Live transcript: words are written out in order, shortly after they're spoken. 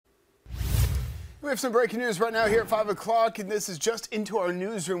We have some breaking news right now here at 5 o'clock, and this is just into our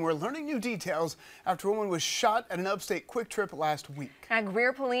newsroom. We're learning new details after a woman was shot at an upstate Quick Trip last week.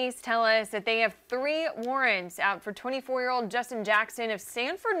 Greer Police tell us that they have 3 warrants out for 24-year-old Justin Jackson of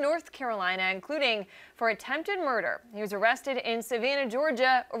Sanford, North Carolina, including for attempted murder. He was arrested in Savannah,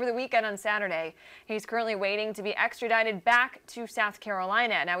 Georgia over the weekend on Saturday. He's currently waiting to be extradited back to South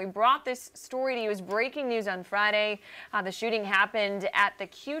Carolina. Now, we brought this story to you as breaking news on Friday. The shooting happened at the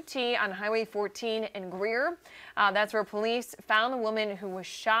QT on Highway 14 in Greer. That's where police found the woman who was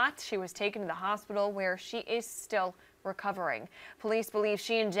shot. She was taken to the hospital where she is still recovering. Police believe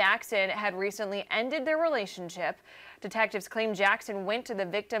she and Jackson had recently ended their relationship. Detectives claim Jackson went to the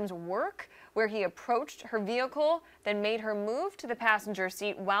victim's work where he approached her vehicle, then made her move to the passenger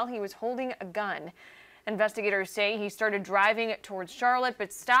seat while he was holding a gun. Investigators say he started driving towards Charlotte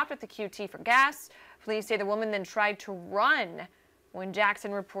but stopped at the QT for gas. Police say the woman then tried to run when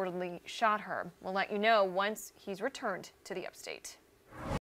Jackson reportedly shot her. We'll let you know once he's returned to the upstate.